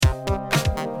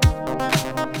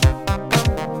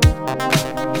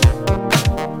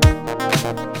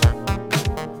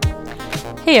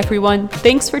Hey everyone,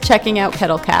 thanks for checking out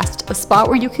Kettlecast, a spot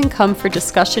where you can come for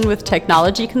discussion with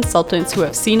technology consultants who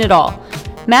have seen it all.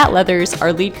 Matt Leathers,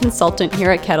 our lead consultant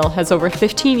here at Kettle, has over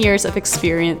 15 years of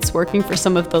experience working for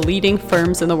some of the leading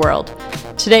firms in the world.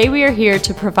 Today we are here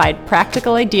to provide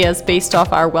practical ideas based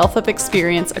off our wealth of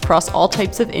experience across all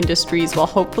types of industries while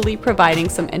hopefully providing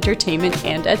some entertainment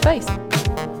and advice.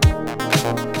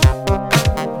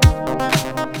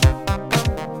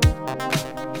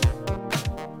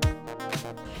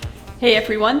 Hey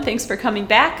everyone, thanks for coming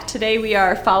back. Today we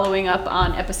are following up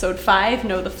on episode 5,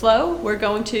 Know the Flow. We're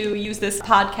going to use this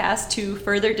podcast to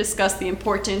further discuss the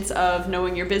importance of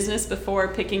knowing your business before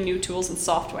picking new tools and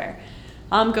software.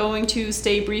 I'm going to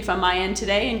stay brief on my end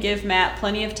today and give Matt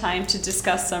plenty of time to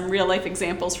discuss some real life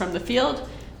examples from the field.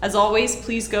 As always,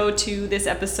 please go to this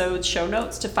episode's show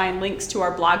notes to find links to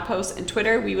our blog posts and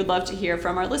Twitter. We would love to hear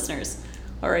from our listeners.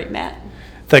 All right, Matt.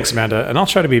 Thanks, Amanda. And I'll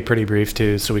try to be pretty brief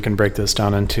too, so we can break this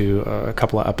down into a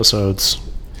couple of episodes.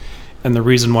 And the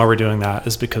reason why we're doing that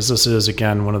is because this is,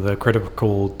 again, one of the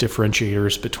critical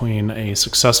differentiators between a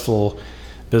successful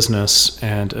business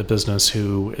and a business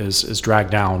who is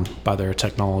dragged down by their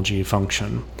technology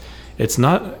function. It's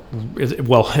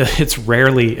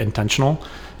rarely intentional.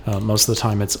 Most of the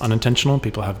time it's unintentional.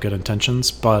 People have good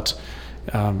intentions, but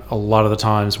a lot of the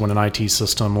times when an IT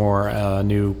system or a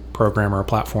new program or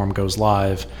platform goes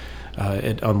live,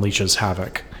 it unleashes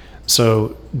havoc.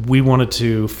 So we wanted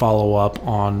to follow up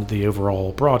on the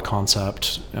overall broad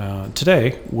concept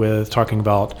today with talking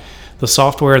about the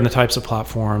software and the types of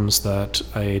platforms that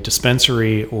a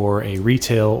dispensary or a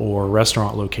retail or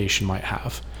restaurant location might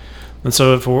have. And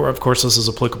so, of course, this is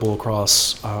applicable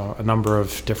across a number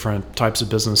of different types of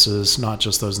businesses, not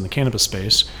just those in the cannabis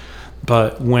space.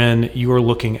 But when you are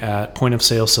looking at point of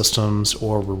sale systems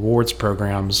or rewards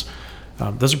programs,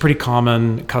 those are pretty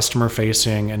common customer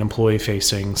facing and employee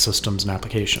facing systems and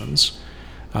applications.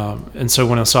 And so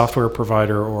when a software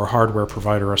provider or a hardware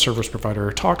provider or service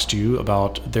provider talks to you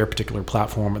about their particular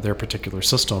platform or their particular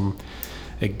system,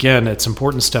 again, it's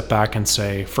important to step back and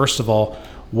say, first of all,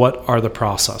 what are the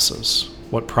processes?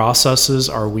 What processes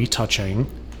are we touching?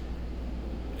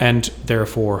 And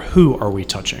therefore, who are we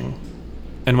touching?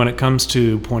 And when it comes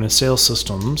to point of sale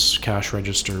systems, cash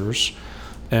registers,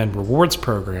 and rewards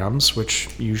programs, which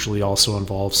usually also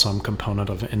involve some component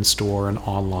of in-store and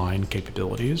online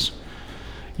capabilities,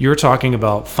 you're talking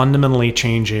about fundamentally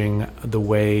changing the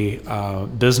way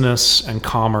business and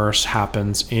commerce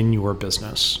happens in your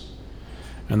business.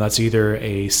 And that's either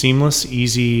a seamless,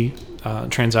 easy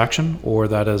transaction, or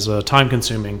that is a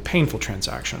time-consuming, painful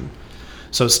transaction.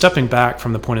 So stepping back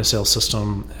from the point of sale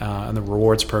system and the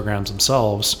rewards programs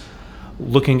themselves,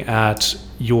 looking at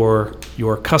your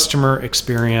customer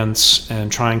experience and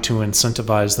trying to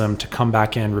incentivize them to come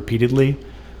back in repeatedly,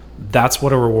 that's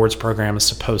what a rewards program is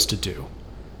supposed to do.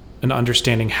 And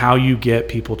understanding how you get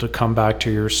people to come back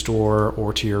to your store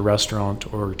or to your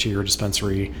restaurant or to your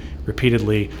dispensary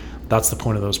repeatedly, that's the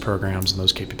point of those programs and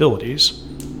those capabilities.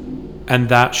 And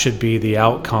that should be the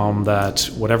outcome that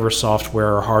whatever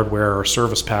software or hardware or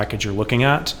service package you're looking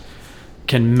at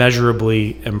can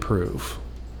measurably improve.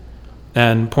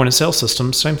 And point of sale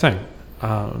systems, same thing.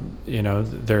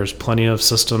 There's plenty of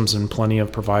systems and plenty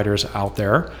of providers out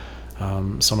there.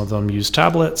 Some of them use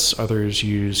tablets, others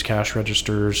use cash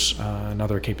registers and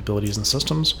other capabilities and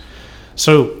systems.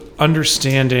 So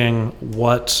understanding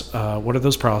what are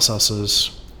those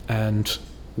processes and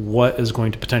what is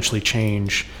going to potentially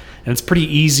change. And it's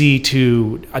pretty easy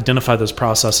to identify those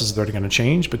processes that are going to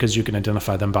change because you can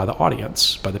identify them by the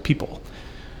audience, by the people.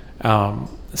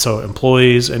 So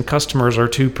employees and customers are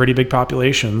two pretty big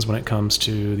populations when it comes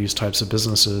to these types of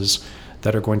businesses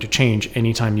that are going to change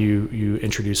anytime you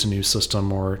introduce a new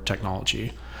system or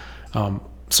technology.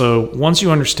 So once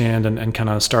you understand and kind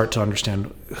of start to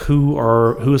understand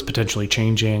who is potentially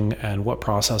changing and what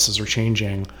processes are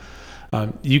changing,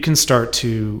 you can start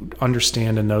to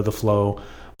understand and know the flow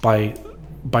by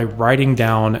writing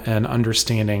down and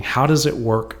understanding how does it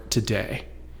work today.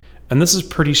 And this is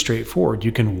pretty straightforward.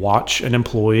 You can watch an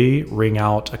employee ring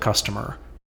out a customer,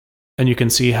 and you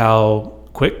can see how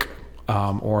quick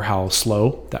or how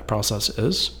slow that process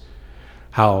is,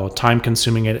 how time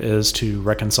consuming it is to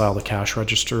reconcile the cash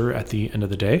register at the end of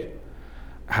the day,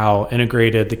 how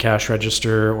integrated the cash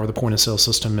register or the point of sale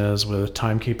system is with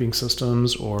timekeeping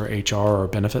systems or HR or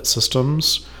benefit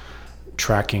systems,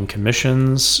 tracking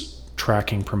commissions,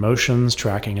 tracking promotions,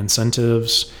 tracking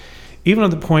incentives, even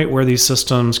at the point where these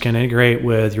systems can integrate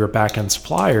with your back-end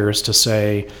suppliers to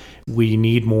say, we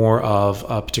need more of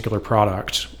a particular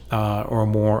product or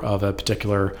more of a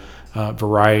particular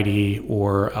variety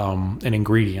or an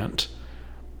ingredient.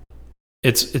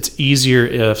 It's easier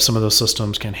if some of those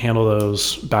systems can handle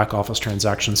those back office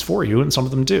transactions for you, and some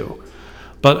of them do.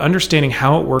 But understanding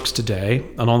how it works today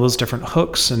and all those different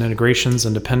hooks and integrations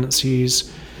and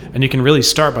dependencies, and you can really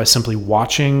start by simply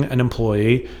watching an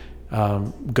employee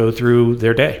go through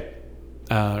their day,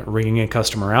 ringing a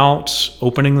customer out,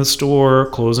 opening the store,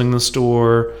 closing the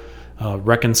store,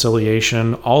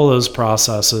 reconciliation. All those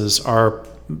processes are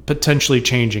potentially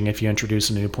changing if you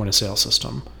introduce a new point of sale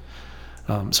system.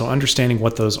 So understanding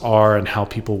what those are and how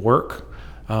people work,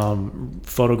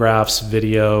 photographs,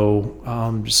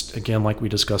 video, just again, like we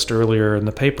discussed earlier in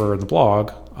the paper and the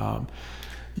blog,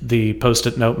 the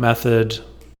Post-it note method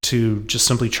to just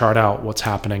simply chart out what's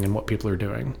happening and what people are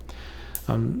doing.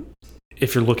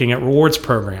 If you're looking at rewards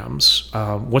programs,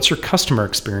 what's your customer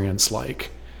experience like?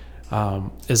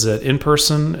 Is it in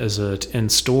person? Is it in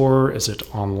store? Is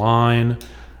it online?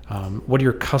 What do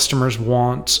your customers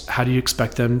want? How do you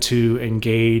expect them to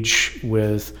engage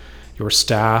with your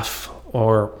staff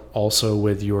or also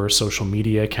with your social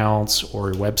media accounts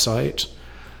or your website?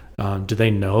 Do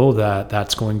they know that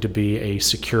that's going to be a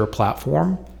secure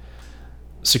platform?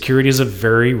 Security is a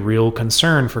very real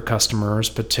concern for customers,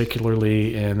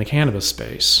 particularly in the cannabis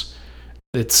space.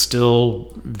 It's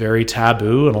still very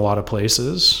taboo in a lot of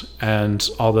places, and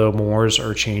although mores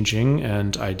are changing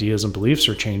and ideas and beliefs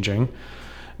are changing,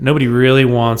 nobody really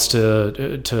wants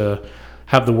to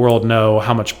have the world know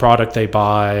how much product they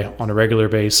buy on a regular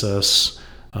basis,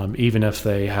 even if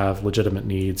they have legitimate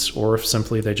needs or if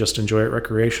simply they just enjoy it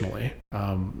recreationally.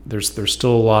 There's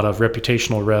still a lot of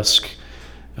reputational risk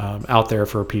out there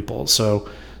for people. So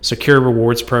secure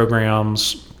rewards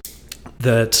programs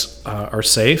that are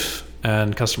safe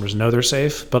and customers know they're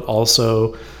safe, but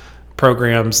also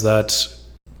programs that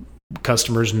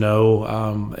customers know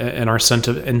and are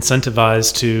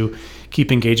incentivized to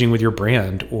keep engaging with your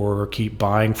brand or keep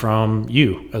buying from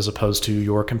you as opposed to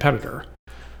your competitor.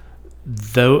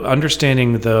 Though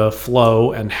understanding the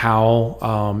flow and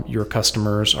how your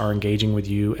customers are engaging with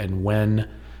you and when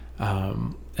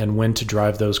to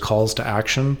drive those calls to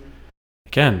action,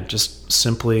 again, just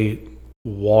simply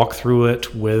walk through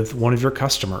it with one of your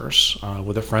customers,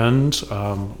 with a friend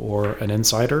or an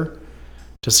insider,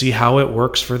 to see how it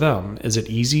works for them. Is it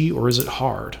easy or is it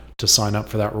hard to sign up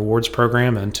for that rewards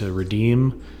program and to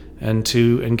redeem and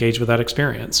to engage with that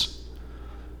experience?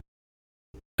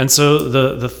 And so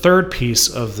the third piece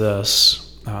of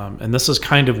this, and this is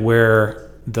kind of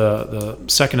where the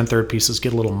second and third pieces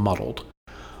get a little muddled.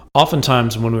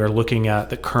 Oftentimes when we are looking at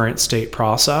the current state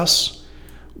process,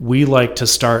 we like to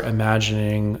start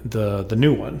imagining the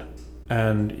new one.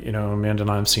 And, Amanda and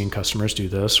I have seen customers do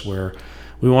this where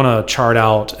we want to chart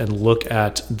out and look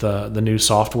at the new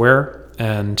software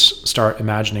and start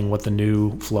imagining what the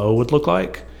new flow would look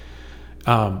like.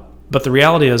 But the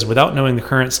reality is, without knowing the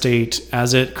current state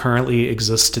as it currently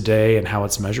exists today and how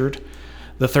it's measured,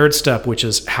 the third step, which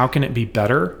is how can it be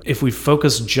better? If we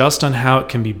focus just on how it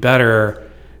can be better,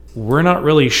 we're not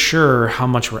really sure how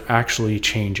much we're actually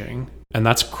changing. And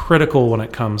that's critical when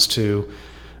it comes to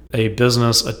a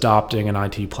business adopting an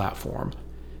IT platform.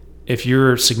 If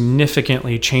you're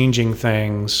significantly changing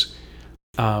things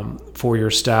for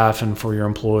your staff and for your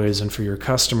employees and for your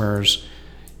customers,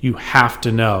 you have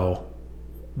to know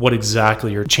what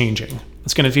exactly you're changing.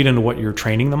 It's going to feed into what you're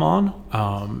training them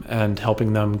on and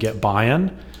helping them get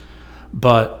buy-in.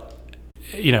 But,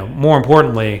 more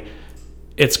importantly,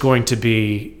 it's going to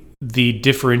be the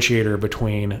differentiator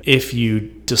between if you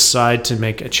decide to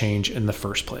make a change in the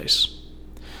first place.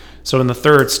 So in the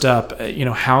third step,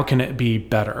 how can it be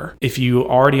better? If you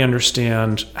already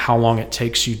understand how long it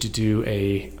takes you to do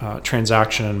a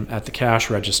transaction at the cash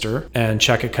register and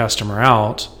check a customer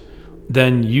out,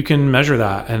 then you can measure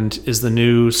that. And is the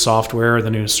new software, the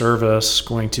new service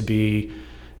going to be,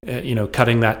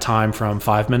 cutting that time from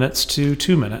 5 minutes to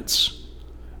 2 minutes?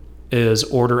 Is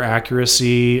order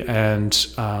accuracy and,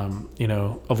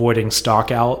 avoiding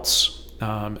stockouts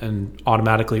and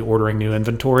automatically ordering new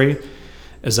inventory,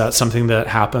 is that something that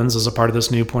happens as a part of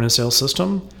this new point of sale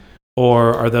system?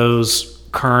 Or are those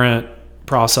current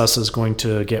processes going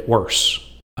to get worse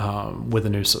with the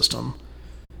new system?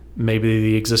 Maybe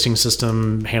the existing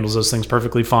system handles those things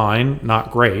perfectly fine,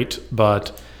 not great,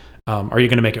 but are you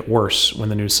going to make it worse when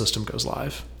the new system goes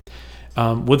live?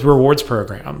 With rewards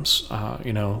programs,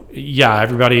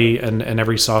 everybody and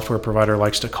every software provider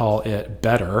likes to call it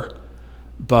better,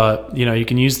 but you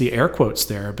can use the air quotes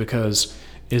there because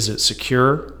is it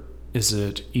secure? Is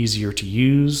it easier to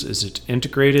use? Is it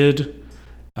integrated?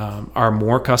 Are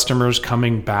more customers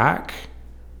coming back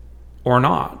or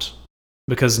not?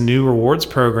 Because new rewards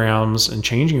programs and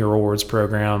changing your rewards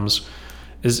programs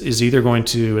is either going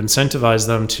to incentivize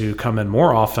them to come in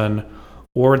more often,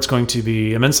 or it's going to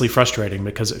be immensely frustrating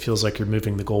because it feels like you're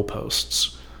moving the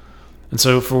goalposts. And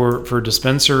so for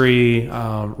dispensary,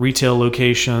 retail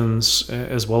locations,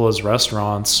 as well as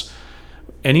restaurants,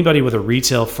 anybody with a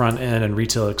retail front end and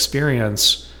retail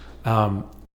experience,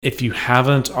 if you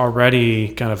haven't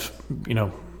already kind of,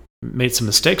 made some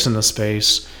mistakes in this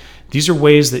space, these are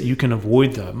ways that you can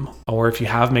avoid them. Or if you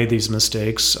have made these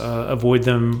mistakes, avoid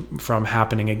them from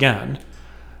happening again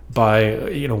by,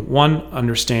 one,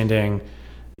 understanding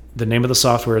the name of the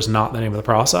software is not the name of the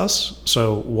process.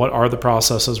 So what are the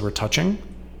processes we're touching?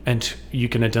 And you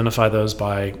can identify those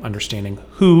by understanding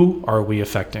who are we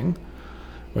affecting,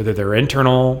 whether they're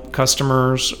internal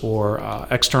customers or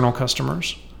external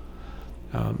customers.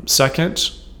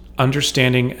 Second,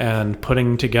 understanding and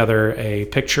putting together a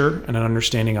picture and an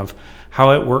understanding of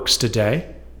how it works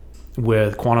today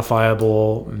with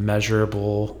quantifiable,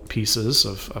 measurable pieces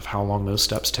of how long those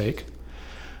steps take.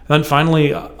 And then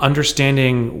finally,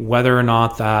 understanding whether or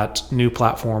not that new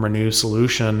platform or new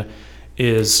solution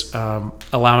is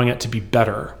allowing it to be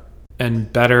better,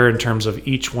 and better in terms of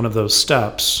each one of those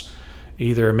steps,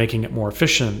 either making it more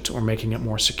efficient or making it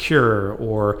more secure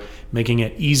or making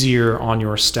it easier on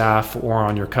your staff or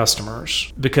on your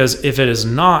customers. Because if it is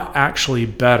not actually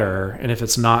better and if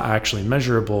it's not actually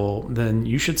measurable, then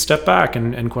you should step back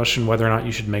and question whether or not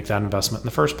you should make that investment in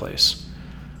the first place.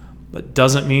 That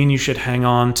doesn't mean you should hang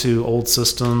on to old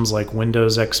systems like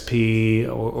Windows XP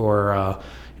or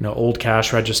old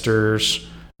cash registers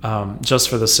just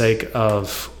for the sake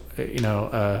of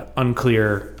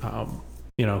unclear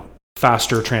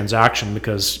faster transaction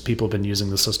because people have been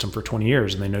using the system for 20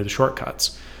 years and they know the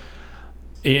shortcuts.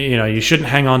 You shouldn't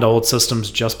hang on to old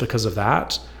systems just because of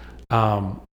that,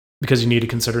 because you need to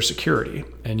consider security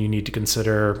and you need to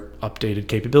consider updated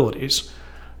capabilities.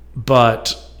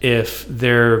 But if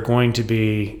they're going to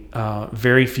be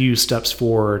very few steps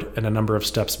forward and a number of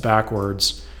steps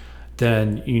backwards,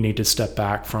 then you need to step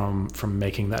back from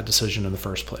making that decision in the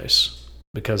first place,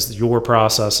 because your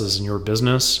processes and your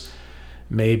business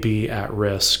may be at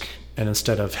risk. And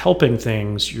instead of helping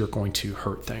things, you're going to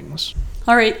hurt things.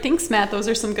 All right. Thanks, Matt. Those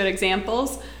are some good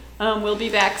examples. We'll be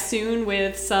back soon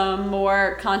with some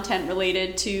more content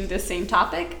related to the same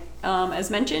topic. As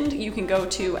mentioned, you can go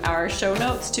to our show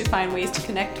notes to find ways to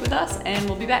connect with us, and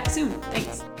we'll be back soon.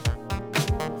 Thanks.